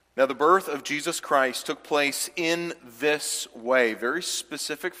Now, the birth of Jesus Christ took place in this way. Very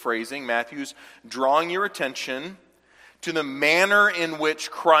specific phrasing. Matthew's drawing your attention to the manner in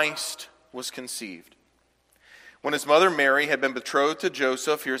which Christ was conceived. When his mother Mary had been betrothed to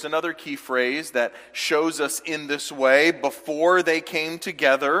Joseph, here's another key phrase that shows us in this way. Before they came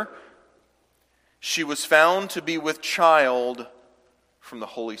together, she was found to be with child from the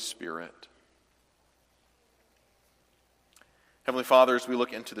Holy Spirit. Heavenly Father, as we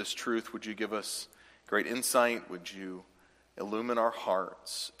look into this truth, would you give us great insight? Would you illumine our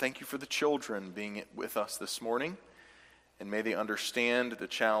hearts? Thank you for the children being with us this morning. And may they understand the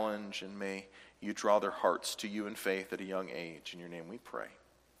challenge, and may you draw their hearts to you in faith at a young age. In your name we pray.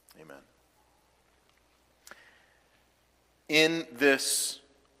 Amen. In this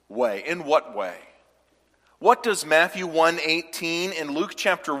way. In what way? What does Matthew 1:18 and Luke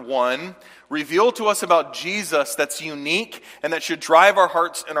chapter 1 reveal to us about Jesus that's unique and that should drive our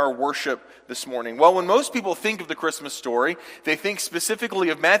hearts and our worship this morning? Well, when most people think of the Christmas story, they think specifically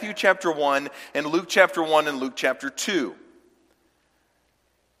of Matthew chapter 1 and Luke chapter 1 and Luke chapter 2.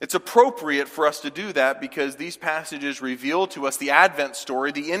 It's appropriate for us to do that because these passages reveal to us the Advent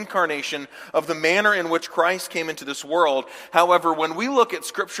story, the incarnation of the manner in which Christ came into this world. However, when we look at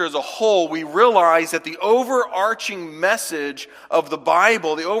Scripture as a whole, we realize that the overarching message of the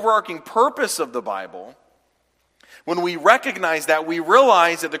Bible, the overarching purpose of the Bible, when we recognize that, we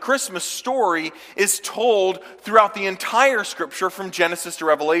realize that the Christmas story is told throughout the entire Scripture from Genesis to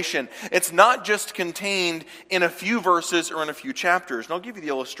Revelation. It's not just contained in a few verses or in a few chapters. And I'll give you the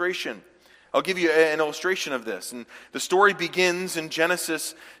illustration. I'll give you an illustration of this. And the story begins in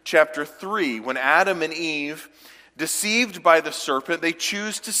Genesis chapter 3, when Adam and Eve, deceived by the serpent, they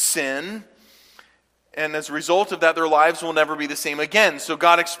choose to sin. And as a result of that, their lives will never be the same again. So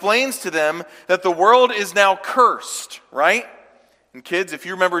God explains to them that the world is now cursed, right? And kids, if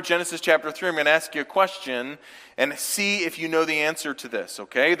you remember Genesis chapter 3, I'm going to ask you a question and see if you know the answer to this,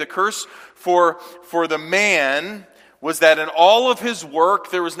 okay? The curse for the man was that in all of his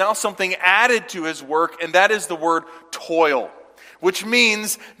work, there was now something added to his work, and that is the word toil, which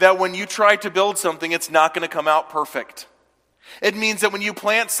means that when you try to build something, it's not going to come out perfect. It means that when you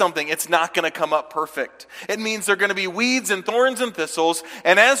plant something, it's not going to come up perfect. It means there are going to be weeds and thorns and thistles.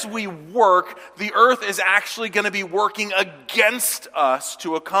 And as we work, the earth is actually going to be working against us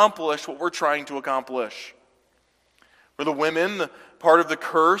to accomplish what we're trying to accomplish. For the women, part of the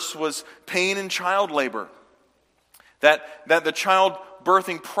curse was pain and child labor. That the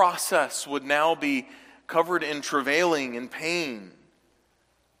childbirthing process would now be covered in travailing and pain.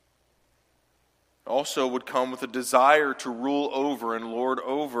 Also would come with a desire to rule over and lord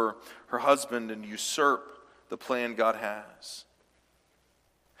over her husband and usurp the plan God has.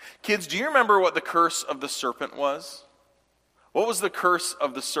 Kids, do you remember what the curse of the serpent was? What was the curse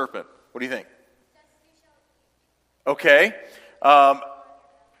of the serpent? What do you think? Okay. And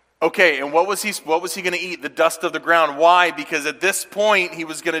what was he going to eat? The dust of the ground. Why? Because at this point, he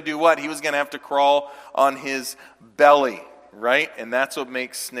was going to do what? He was going to have to crawl on his belly, right? And that's what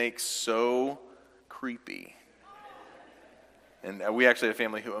makes snakes so creepy. And we actually have a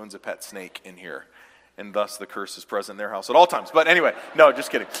family who owns a pet snake in here, and thus the curse is present in their house at all times. But anyway, no, just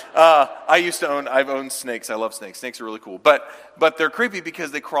kidding. I've owned snakes. I love snakes. Snakes are really cool. But they're creepy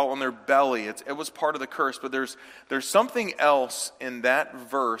because they crawl on their belly. It was part of the curse. But there's something else in that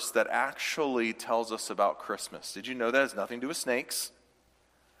verse that actually tells us about Christmas. Did you know that? It has nothing to do with snakes.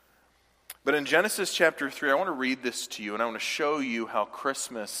 But in Genesis chapter 3, I want to read this to you, and I want to show you how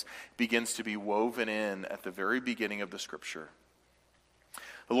Christmas begins to be woven in at the very beginning of the Scripture.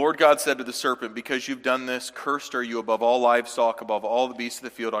 The Lord God said to the serpent, "Because you've done this, cursed are you above all livestock, above all the beasts of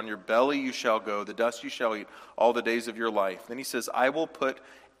the field. On your belly you shall go, the dust you shall eat all the days of your life." Then he says, "I will put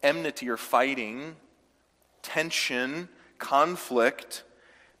enmity," or fighting, tension, conflict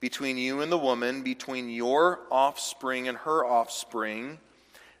between you and the woman, between your offspring and her offspring.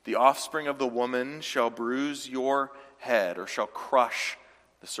 The offspring of the woman shall bruise your head," or shall crush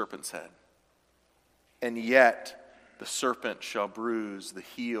the serpent's head. "And yet the serpent shall bruise the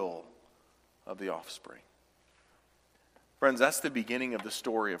heel of the offspring." Friends, that's the beginning of the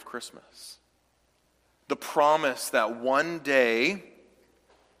story of Christmas. The promise that one day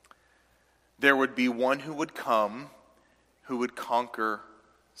there would be one who would come who would conquer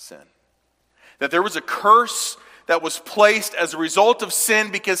sin. That there was a curse that was placed as a result of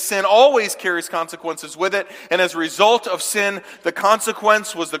sin, because sin always carries consequences with it. And as a result of sin, the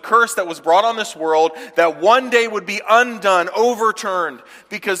consequence was the curse that was brought on this world that one day would be undone, overturned,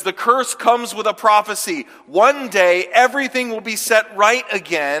 because the curse comes with a prophecy. One day, everything will be set right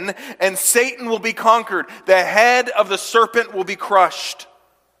again, and Satan will be conquered. The head of the serpent will be crushed.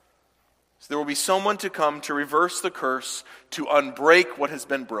 There will be someone to come to reverse the curse, to unbreak what has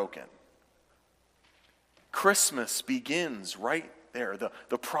been broken. Christmas begins right there,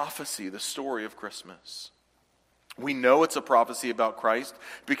 the prophecy, the story of Christmas. We know it's a prophecy about Christ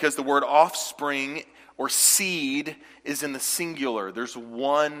because the word offspring or seed is in the singular. There's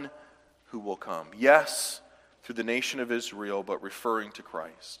one who will come. Yes, through the nation of Israel, but referring to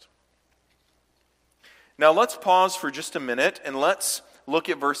Christ. Now let's pause for just a minute and let's look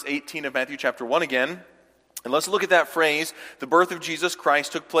at verse 18 of Matthew chapter 1 again. And let's look at that phrase, the birth of Jesus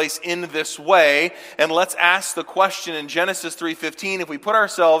Christ took place in this way. And let's ask the question in Genesis 3:15, if we put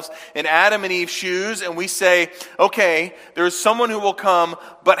ourselves in Adam and Eve's shoes and we say, okay, there's someone who will come,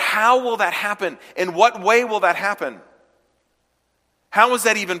 but how will that happen? In what way will that happen? How is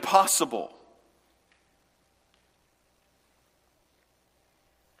that even possible?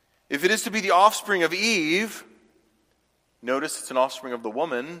 If it is to be the offspring of Eve, notice it's an offspring of the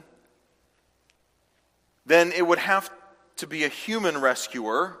woman, then it would have to be a human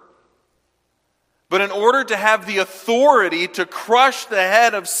rescuer. But in order to have the authority to crush the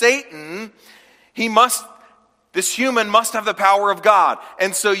head of Satan, this human must have the power of God.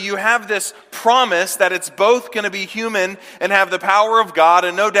 And so you have this promise that it's both going to be human and have the power of God.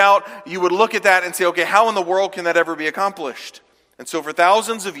 And no doubt you would look at that and say, okay, how in the world can that ever be accomplished? And so for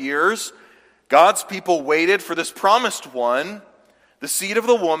thousands of years, God's people waited for this promised one, the seed of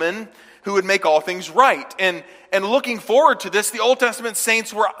the woman, who would make all things right. And looking forward to this, the Old Testament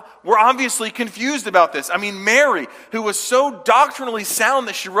saints were obviously confused about this. I mean, Mary, who was so doctrinally sound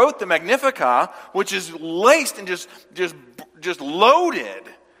that she wrote the Magnificat, which is laced and just loaded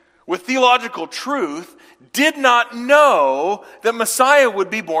with theological truth, did not know that Messiah would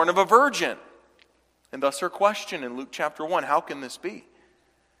be born of a virgin. And thus her question in Luke chapter 1, how can this be?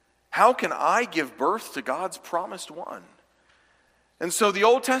 How can I give birth to God's promised one? And so the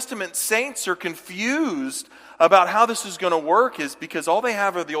Old Testament saints are confused about how this is going to work, is because all they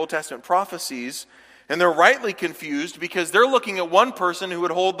have are the Old Testament prophecies, and they're rightly confused because they're looking at one person who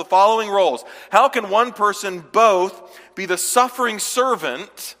would hold the following roles. How can one person both be the suffering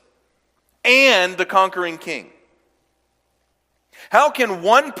servant and the conquering king? How can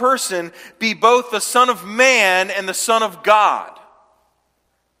one person be both the Son of Man and the Son of God?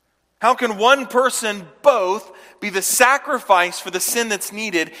 How can one person both be the sacrifice for the sin that's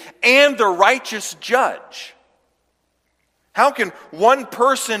needed and the righteous judge? How can one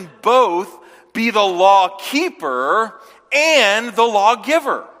person both be the law keeper and the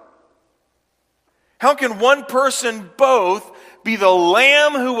lawgiver? How can one person both be the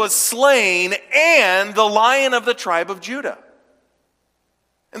lamb who was slain and the lion of the tribe of Judah?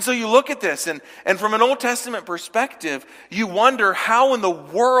 And so you look at this, and from an Old Testament perspective, you wonder how in the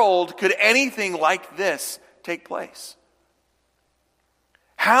world could anything like this take place?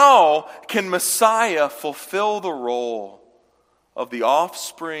 How can Messiah fulfill the role of the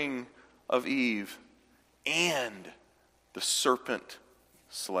offspring of Eve and the serpent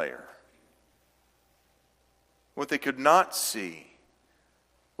slayer? What they could not see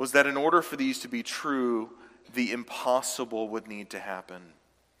was that in order for these to be true, the impossible would need to happen.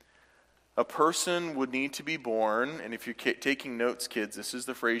 A person would need to be born, and if you're taking notes, kids, this is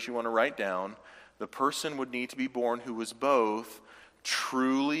the phrase you want to write down. The person would need to be born who was both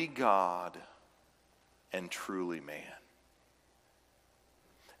truly God and truly man.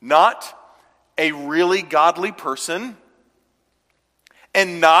 Not a really godly person,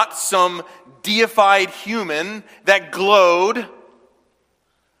 and not some deified human that glowed,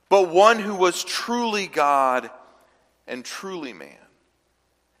 but one who was truly God and truly man.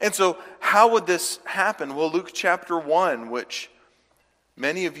 And so, how would this happen? Well, Luke chapter 1, which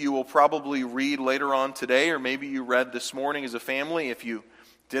many of you will probably read later on today, or maybe you read this morning as a family. If you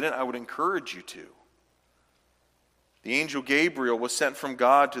didn't, I would encourage you to. The angel Gabriel was sent from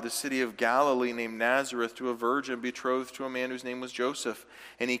God to the city of Galilee named Nazareth to a virgin betrothed to a man whose name was Joseph.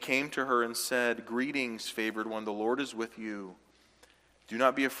 And he came to her and said, "Greetings, favored one, the Lord is with you. Do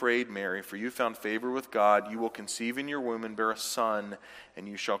not be afraid, Mary, for you found favor with God. You will conceive in your womb and bear a son, and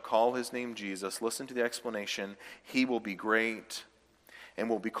you shall call his name Jesus." Listen to the explanation. "He will be great and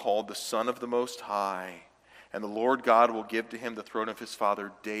will be called the Son of the Most High. And the Lord God will give to him the throne of his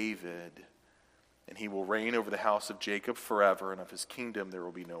father David. And he will reign over the house of Jacob forever, and of his kingdom there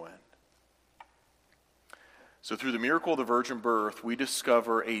will be no end." So through the miracle of the virgin birth, we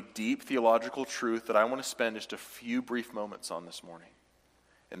discover a deep theological truth that I want to spend just a few brief moments on this morning.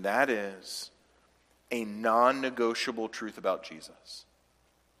 And that is a non-negotiable truth about Jesus.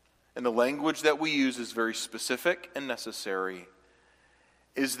 And the language that we use is very specific and necessary,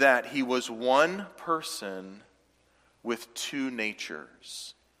 is that he was one person with two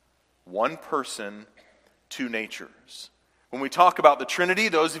natures. one person, two natures. When we talk about the Trinity,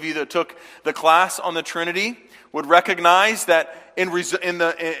 those of you that took the class on the Trinity would recognize that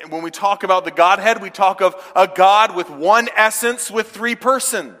when we talk about the Godhead, we talk of a God with one essence with three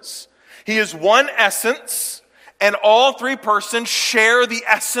persons. He is one essence, and all three persons share the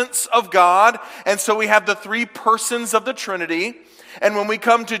essence of God, and so we have the three persons of the Trinity. And when we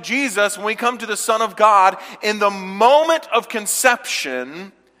come to Jesus, when we come to the Son of God, in the moment of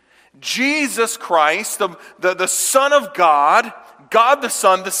conception, Jesus Christ, the Son of God, God the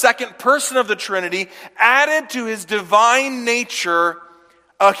Son, the second person of the Trinity, added to his divine nature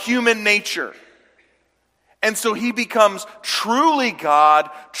a human nature. And so he becomes truly God,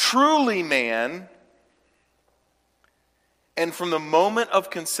 truly man. And from the moment of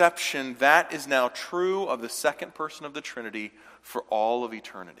conception, that is now true of the second person of the Trinity for all of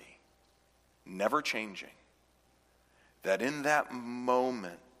eternity. Never changing. That in that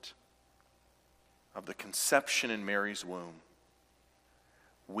moment of the conception in Mary's womb,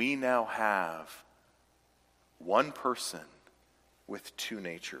 we now have one person with two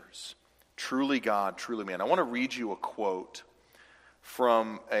natures. Truly God, truly man. I want to read you a quote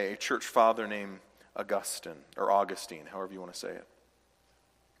from a church father named Augustine, however you want to say it.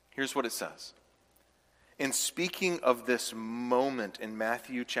 Here's what it says. In speaking of this moment in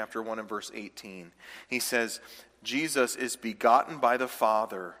Matthew chapter 1 and verse 18, he says, Jesus is begotten by the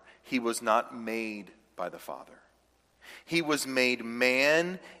Father. He was not made by the Father. He was made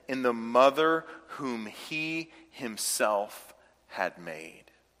man in the mother whom he himself had made,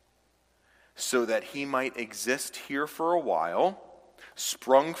 so that he might exist here for a while,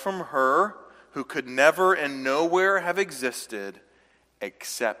 sprung from her who could never and nowhere have existed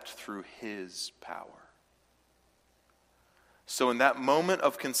except through his power. So in that moment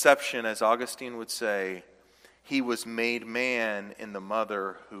of conception, as Augustine would say, he was made man in the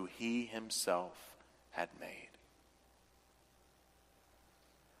mother who he himself had made.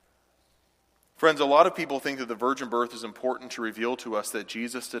 Friends, a lot of people think that the virgin birth is important to reveal to us that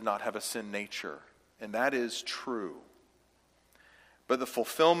Jesus did not have a sin nature, and that is true. But the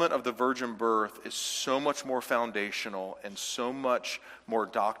fulfillment of the virgin birth is so much more foundational and so much more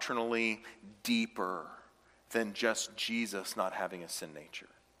doctrinally deeper than just Jesus not having a sin nature.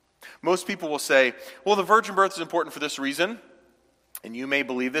 Most people will say, well, the virgin birth is important for this reason, and you may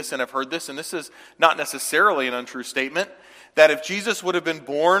believe this and have heard this, and this is not necessarily an untrue statement, that if Jesus would have been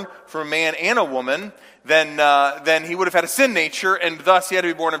born from a man and a woman, then he would have had a sin nature, and thus he had to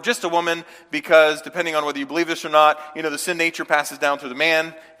be born of just a woman, because depending on whether you believe this or not, the sin nature passes down through the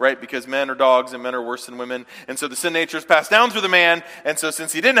man, right? Because men are dogs and men are worse than women, and so the sin nature is passed down through the man, and so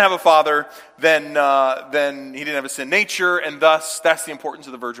since he didn't have a father, then he didn't have a sin nature, and thus that's the importance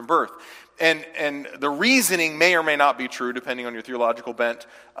of the virgin birth. And the reasoning may or may not be true, depending on your theological bent.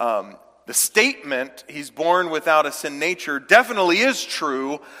 The statement, he's born without a sin nature, definitely is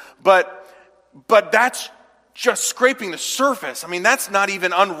true, but that's just scraping the surface. I mean, that's not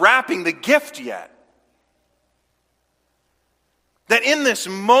even unwrapping the gift yet. That in this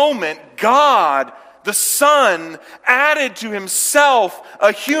moment, God, the Son, added to himself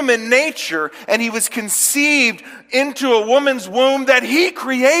a human nature, and he was conceived into a woman's womb that he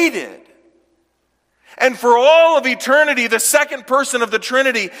created. And for all of eternity, the second person of the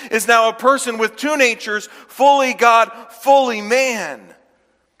Trinity is now a person with two natures, fully God, fully man.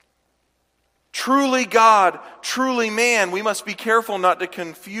 Truly God, truly man. We must be careful not to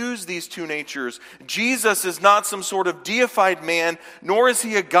confuse these two natures. Jesus is not some sort of deified man, nor is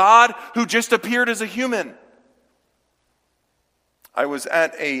he a God who just appeared as a human. I was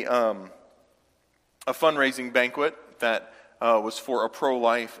at a fundraising banquet that was for a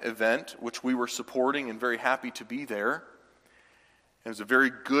pro-life event, which we were supporting and very happy to be there. It was a very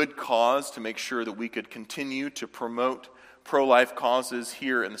good cause to make sure that we could continue to promote pro-life causes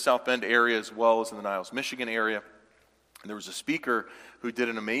here in the South Bend area as well as in the Niles, Michigan area. And there was a speaker who did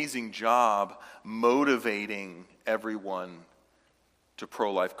an amazing job motivating everyone to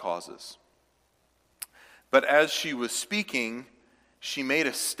pro-life causes. But as she was speaking, she made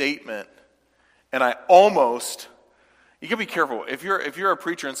a statement, and you can be careful. If you're a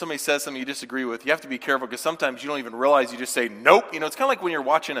preacher and somebody says something you disagree with, you have to be careful, because sometimes you don't even realize you just say, nope. It's kind of like when you're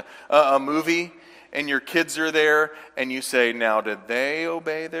watching a movie and your kids are there and you say, now, did they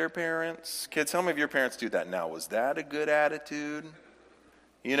obey their parents? Kids, how many of your parents do that? Now, was that a good attitude?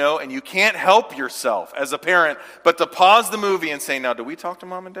 And you can't help yourself as a parent but to pause the movie and say, now, do we talk to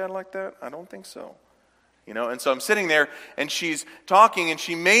mom and dad like that? I don't think so. And so I'm sitting there and she's talking and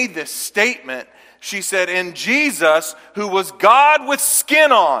she made this statement. She said, in Jesus, who was God with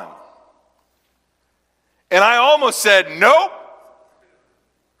skin on. And I almost said, nope.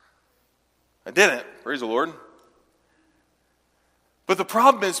 I didn't. Praise the Lord. But the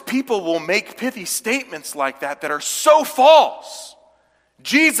problem is people will make pithy statements like that are so false.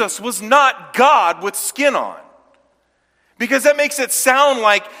 Jesus was not God with skin on. Because that makes it sound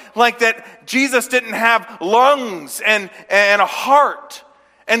like that Jesus didn't have lungs and a heart.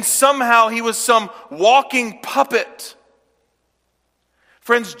 And somehow he was some walking puppet.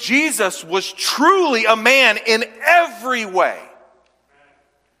 Friends, Jesus was truly a man in every way.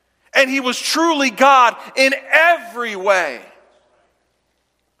 And he was truly God in every way.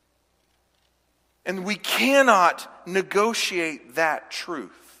 And we cannot negotiate that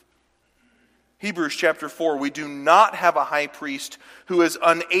truth. Hebrews chapter 4, we do not have a high priest who is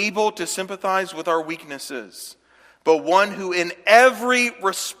unable to sympathize with our weaknesses, but one who in every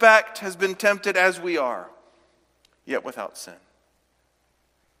respect has been tempted as we are, yet without sin.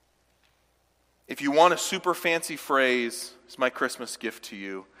 If you want a super fancy phrase, it's my Christmas gift to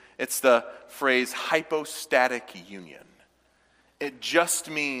you. It's the phrase hypostatic union. It just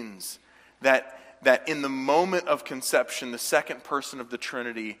means that in the moment of conception, the second person of the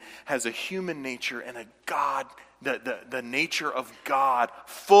Trinity has a human nature and a God, the nature of God,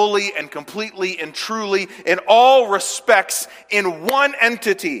 fully and completely and truly, in all respects, in one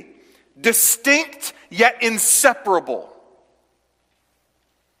entity, distinct yet inseparable.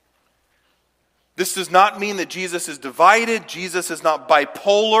 This does not mean that Jesus is divided. Jesus is not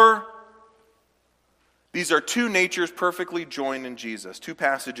bipolar. These are two natures perfectly joined in Jesus. Two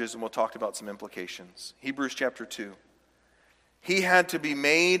passages, and we'll talk about some implications. Hebrews chapter 2. He had to be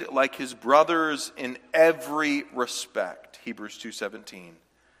made like his brothers in every respect. Hebrews 2:17.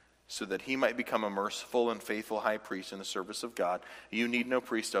 So that he might become a merciful and faithful high priest in the service of God. You need no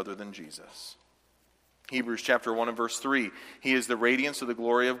priest other than Jesus. Hebrews chapter 1 and verse 3. He is the radiance of the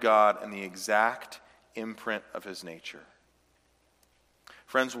glory of God and the exact imprint of his nature.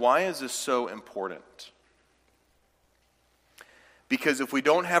 Friends, why is this so important? Because if we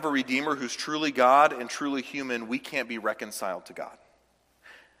don't have a Redeemer who's truly God and truly human, we can't be reconciled to God.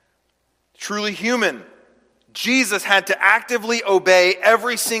 Truly human. Jesus had to actively obey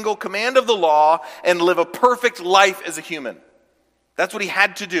every single command of the law and live a perfect life as a human. That's what he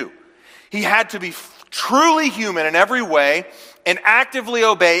had to do. He had to be truly human in every way and actively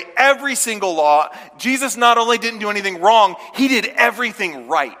obey every single law. Jesus not only didn't do anything wrong, he did everything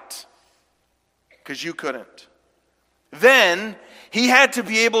right. Because you couldn't. Then he had to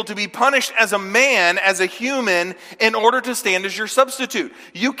be able to be punished as a man, as a human, in order to stand as your substitute.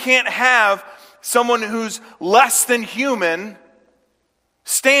 You can't have someone who's less than human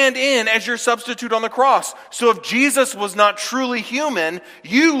stand in as your substitute on the cross. So if Jesus was not truly human,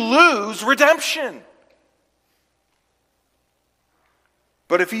 you lose redemption.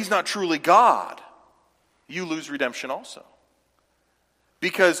 But if he's not truly God, you lose redemption also.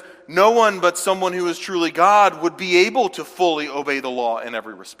 Because no one but someone who is truly God would be able to fully obey the law in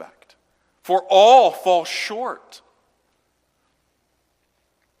every respect. For all fall short.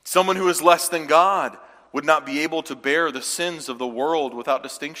 Someone who is less than God would not be able to bear the sins of the world without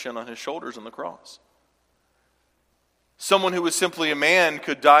distinction on his shoulders on the cross. Someone who was simply a man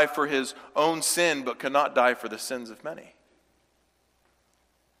could die for his own sin, but could not die for the sins of many.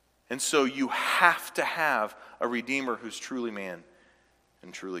 And so you have to have a Redeemer who's truly man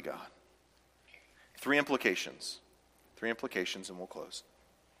and truly God. Three implications, and we'll close.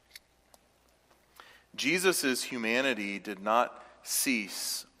 Jesus' humanity did not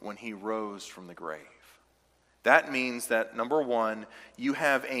cease when he rose from the grave. That means that, number one, you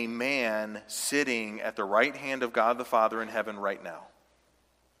have a man sitting at the right hand of God the Father in heaven right now,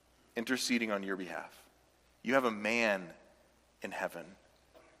 interceding on your behalf. You have a man in heaven.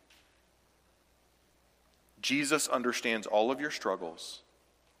 Jesus understands all of your struggles.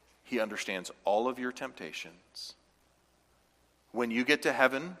 He understands all of your temptations. When you get to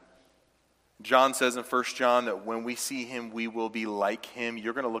heaven, John says in 1 John that when we see him, we will be like him.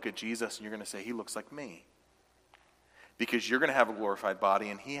 You're going to look at Jesus and you're going to say, he looks like me. Because you're going to have a glorified body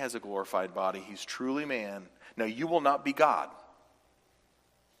and he has a glorified body. He's truly man. Now, you will not be God.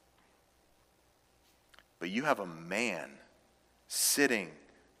 But you have a man sitting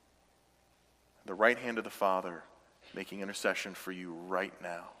at the right hand of the Father, making intercession for you right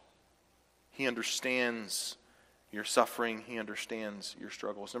now. He understands your suffering. He understands your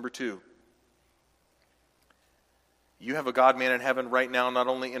struggles. Number two, you have a God-man in heaven right now, not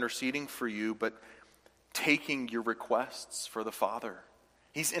only interceding for you, but taking your requests for the Father.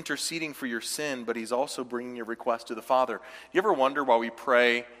 He's interceding for your sin, but he's also bringing your request to the Father. You ever wonder why we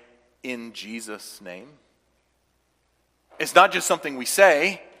pray in Jesus' name? It's not just something we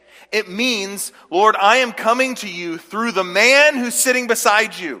say. It means, Lord, I am coming to you through the man who's sitting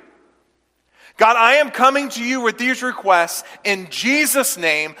beside you. God, I am coming to you with these requests in Jesus'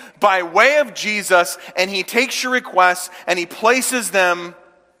 name, by way of Jesus, and he takes your requests and he places them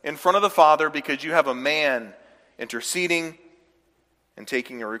in front of the Father because you have a man interceding and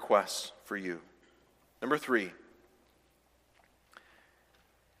taking your requests for you. Number 3,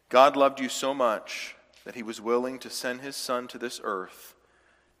 God loved you so much that he was willing to send his Son to this earth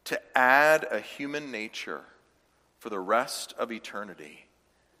to add a human nature for the rest of eternity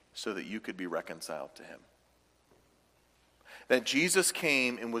so that you could be reconciled to him. That Jesus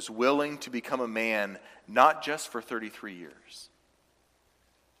came and was willing to become a man, not just for 33 years,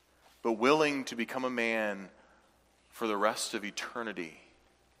 but willing to become a man for the rest of eternity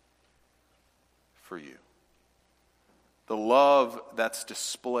for you. The love that's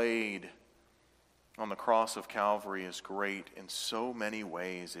displayed on the cross of Calvary is great in so many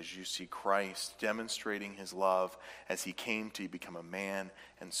ways as you see Christ demonstrating his love as he came to become a man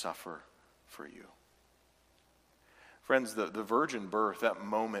and suffer for you. Friends, the virgin birth, that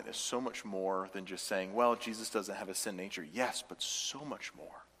moment is so much more than just saying, well, Jesus doesn't have a sin nature. Yes, but so much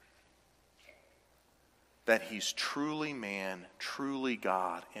more. That he's truly man, truly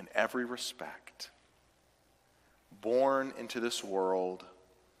God in every respect. Born into this world.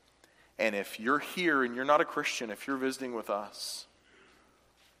 And if you're here and you're not a Christian, if you're visiting with us,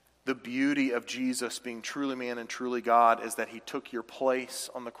 the beauty of Jesus being truly man and truly God is that he took your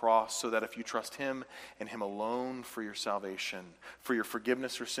place on the cross so that if you trust him and him alone for your salvation, for your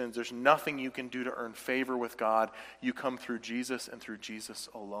forgiveness for sins, there's nothing you can do to earn favor with God. You come through Jesus and through Jesus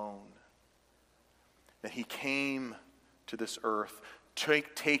alone. That he came to this earth,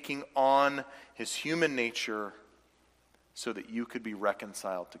 taking on his human nature so that you could be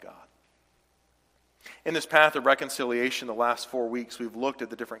reconciled to God. In this path of reconciliation, the last 4 weeks, we've looked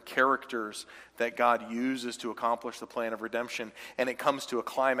at the different characters that God uses to accomplish the plan of redemption, and it comes to a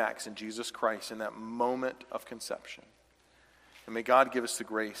climax in Jesus Christ in that moment of conception. And may God give us the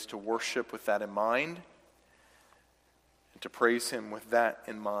grace to worship with that in mind and to praise him with that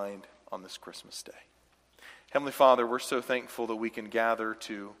in mind on this Christmas day. Heavenly Father, we're so thankful that we can gather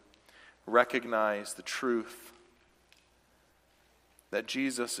to recognize the truth that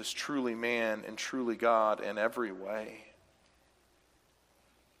Jesus is truly man and truly God in every way.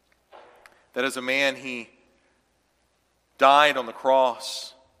 That as a man, he died on the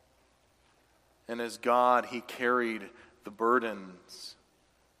cross, and as God, he carried the burdens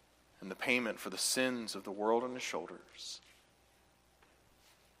and the payment for the sins of the world on his shoulders.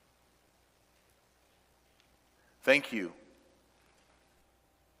 Thank you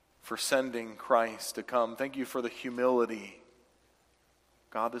for sending Christ to come. Thank you for the humility,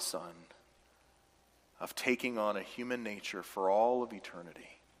 God the Son, of taking on a human nature for all of eternity.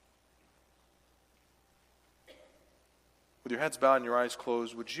 With your heads bowed and your eyes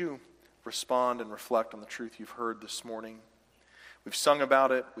closed, would you respond and reflect on the truth you've heard this morning? We've sung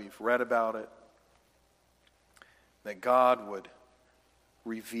about it, we've read about it, that God would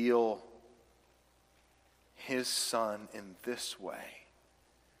reveal his Son in this way.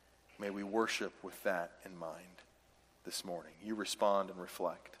 May we worship with that in mind this morning. You respond and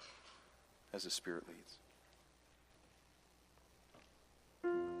reflect as the Spirit leads.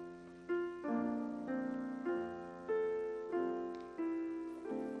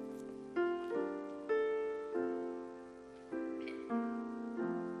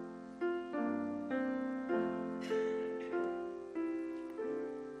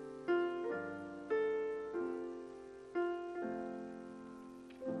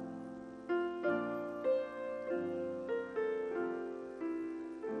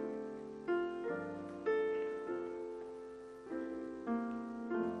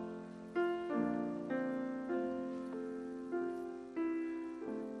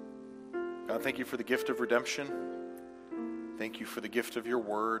 God, thank you for the gift of redemption. Thank you for the gift of your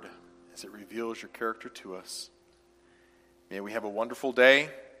word as it reveals your character to us. May we have a wonderful day,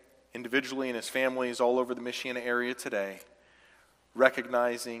 individually and as families all over the Michiana area today,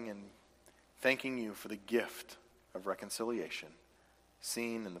 recognizing and thanking you for the gift of reconciliation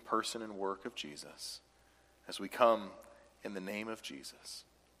seen in the person and work of Jesus as we come in the name of Jesus.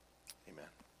 Amen.